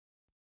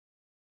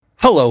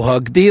Hello,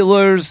 hug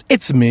dealers.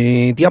 It's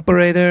me, the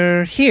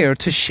operator, here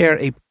to share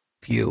a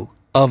preview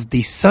of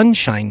The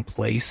Sunshine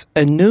Place,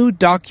 a new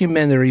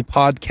documentary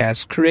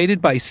podcast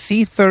created by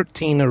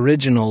C13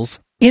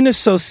 Originals in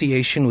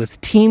association with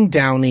Team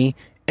Downey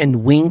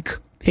and Wink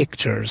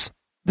Pictures.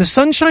 The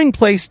Sunshine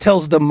Place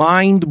tells the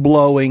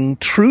mind-blowing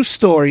true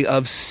story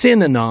of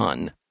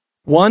Synanon,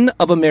 one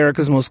of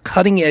America's most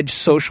cutting-edge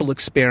social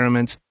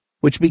experiments,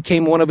 which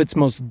became one of its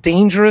most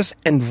dangerous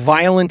and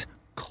violent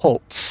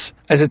cults,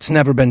 as it's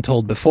never been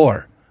told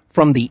before,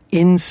 from the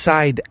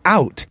inside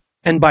out,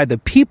 and by the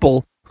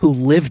people who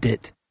lived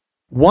it.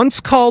 Once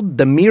called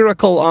the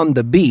Miracle on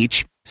the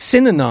Beach,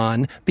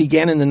 Synanon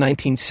began in the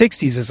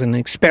 1960s as an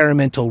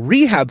experimental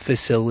rehab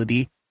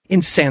facility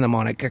in Santa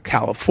Monica,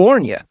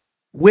 California,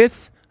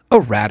 with a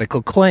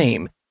radical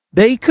claim.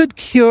 They could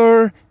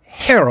cure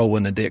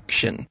heroin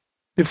addiction.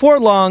 Before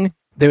long,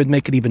 they would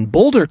make an even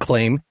bolder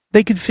claim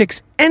they could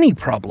fix any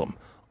problem.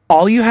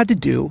 All you had to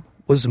do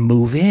was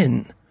move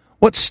in.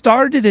 What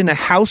started in a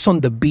house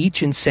on the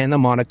beach in Santa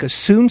Monica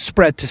soon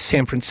spread to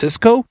San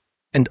Francisco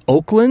and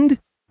Oakland,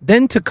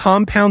 then to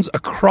compounds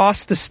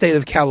across the state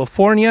of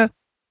California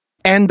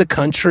and the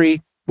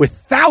country, with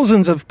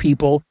thousands of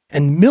people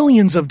and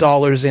millions of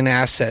dollars in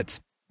assets.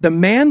 The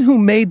man who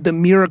made the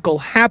miracle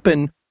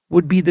happen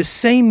would be the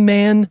same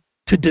man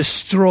to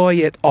destroy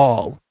it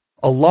all,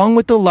 along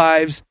with the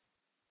lives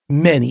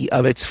many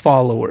of its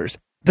followers.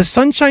 The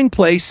Sunshine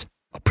Place,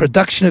 a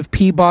production of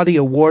Peabody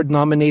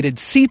Award-nominated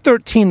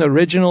C13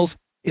 Originals,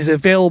 is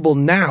available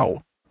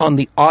now on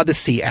the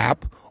Odyssey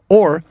app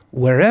or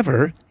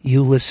wherever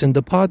you listen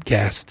to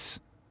podcasts.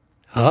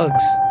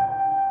 Hugs.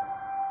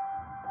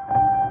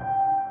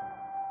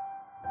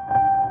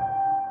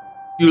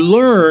 You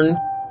learn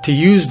to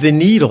use the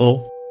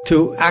needle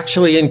to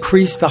actually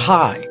increase the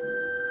high.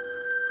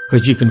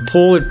 Because you can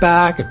pull it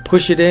back and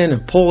push it in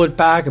and pull it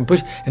back and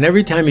push. And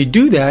every time you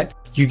do that,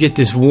 you get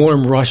this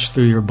warm rush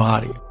through your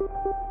body.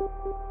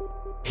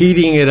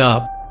 Heating it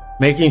up,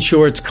 making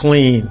sure it's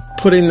clean,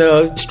 putting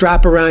the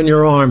strap around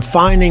your arm,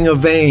 finding a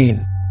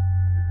vein.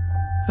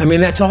 I mean,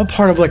 that's all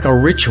part of like a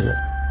ritual.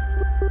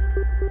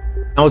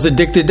 I was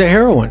addicted to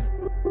heroin.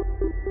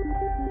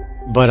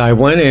 But I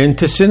went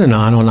into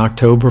Synanon on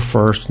October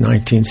 1st,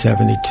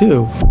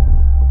 1972.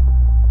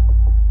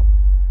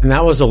 And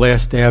that was the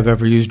last day I've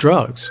ever used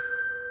drugs.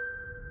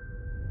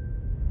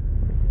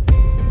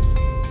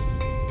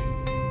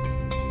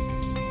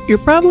 You're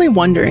probably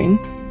wondering,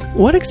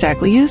 what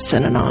exactly is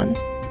Synanon?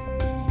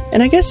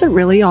 And I guess it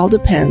really all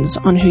depends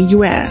on who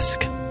you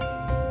ask.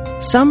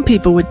 Some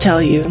people would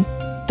tell you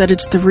that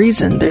it's the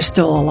reason they're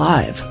still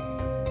alive.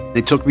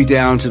 They took me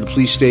down to the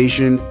police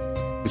station.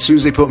 As soon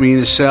as they put me in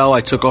a cell, I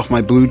took off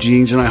my blue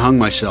jeans and I hung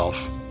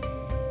myself.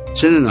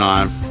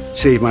 Synanon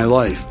saved my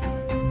life.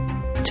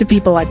 To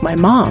people like my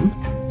mom,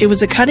 it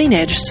was a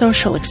cutting-edge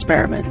social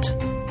experiment.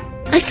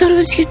 I thought it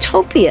was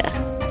utopia.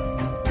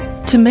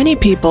 To many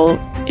people,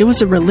 it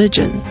was a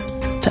religion.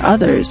 To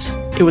others,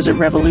 it was a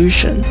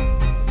revolution.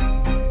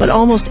 But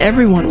almost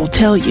everyone will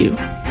tell you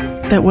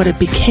that what it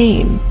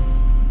became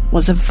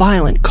was a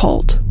violent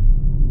cult.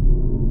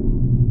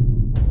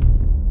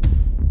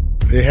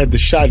 They had the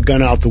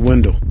shotgun out the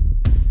window,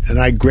 and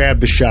I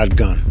grabbed the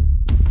shotgun,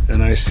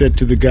 and I said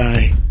to the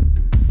guy,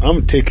 I'm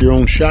going to take your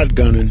own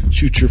shotgun and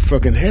shoot your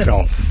fucking head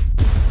off.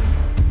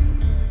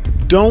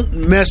 Don't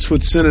mess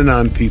with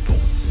Synanon people.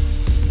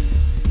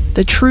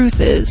 The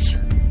truth is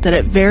that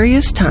at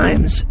various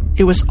times,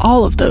 it was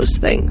all of those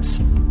things.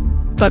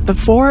 But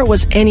before it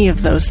was any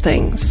of those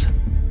things,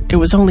 it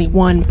was only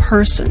one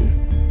person.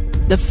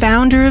 The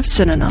founder of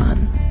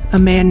Synanon, a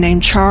man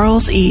named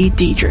Charles E.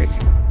 Diedrich,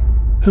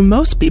 who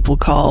most people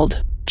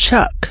called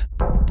Chuck.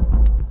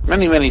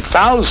 Many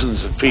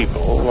thousands of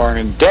people are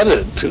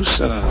indebted to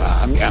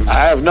Synanon, and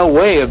I have no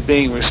way of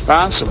being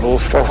responsible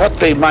for what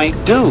they might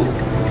do.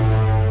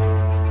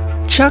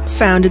 Chuck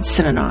founded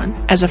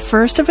Synanon as a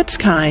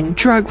first-of-its-kind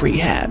drug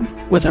rehab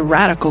with a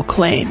radical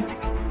claim.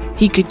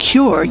 He could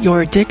cure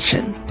your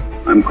addiction.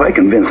 I'm quite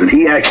convinced that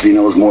he actually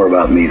knows more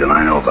about me than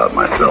I know about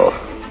myself.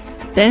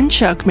 Then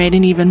Chuck made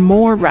an even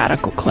more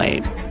radical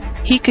claim.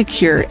 He could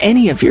cure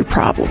any of your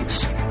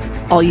problems.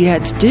 All you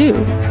had to do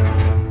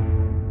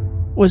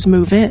was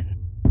move in.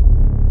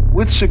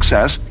 With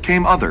success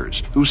came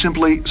others who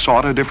simply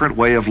sought a different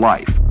way of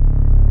life.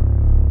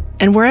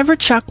 And wherever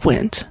Chuck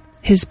went,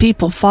 his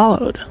people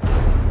followed.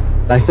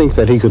 I think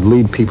that he could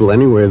lead people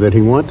anywhere that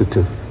he wanted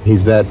to.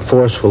 He's that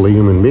forceful a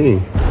human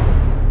being.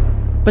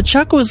 But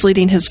Chuck was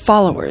leading his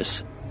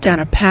followers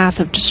down a path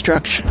of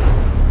destruction.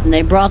 And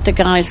they brought the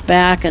guys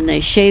back and they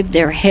shaved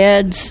their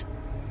heads.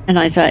 And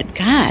I thought,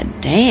 God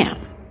damn.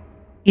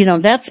 You know,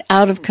 that's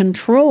out of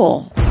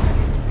control.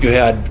 You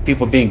had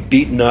people being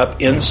beaten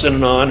up in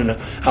Synanon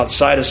and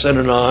outside of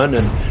Synanon,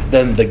 and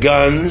then the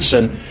guns,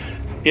 and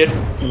it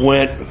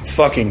went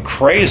fucking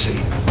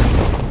crazy.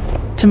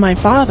 To my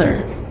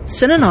father,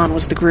 Synanon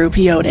was the group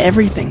he owed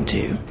everything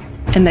to,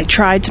 and they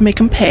tried to make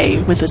him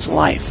pay with his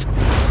life.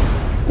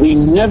 We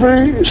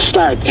never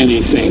start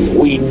anything.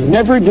 We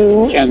never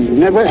do and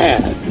never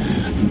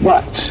have.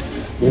 But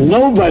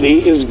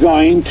Nobody is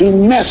going to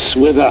mess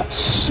with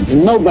us.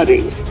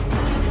 Nobody.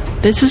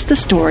 This is the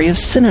story of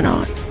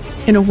Synanon,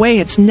 in a way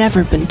it's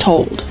never been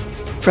told,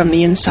 from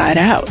the inside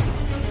out,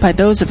 by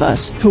those of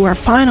us who are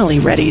finally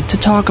ready to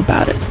talk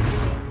about it.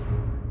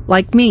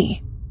 Like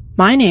me,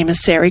 my name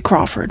is Sari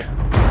Crawford.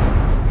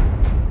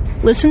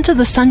 Listen to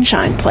The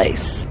Sunshine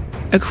Place,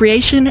 a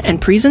creation and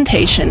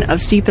presentation of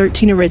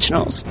C13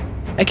 Originals,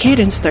 a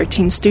Cadence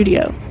 13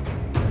 studio.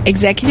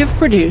 Executive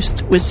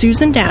produced with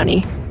Susan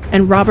Downey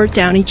and Robert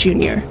Downey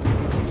Jr.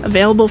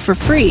 Available for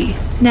free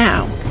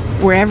now,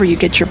 wherever you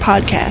get your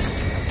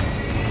podcasts.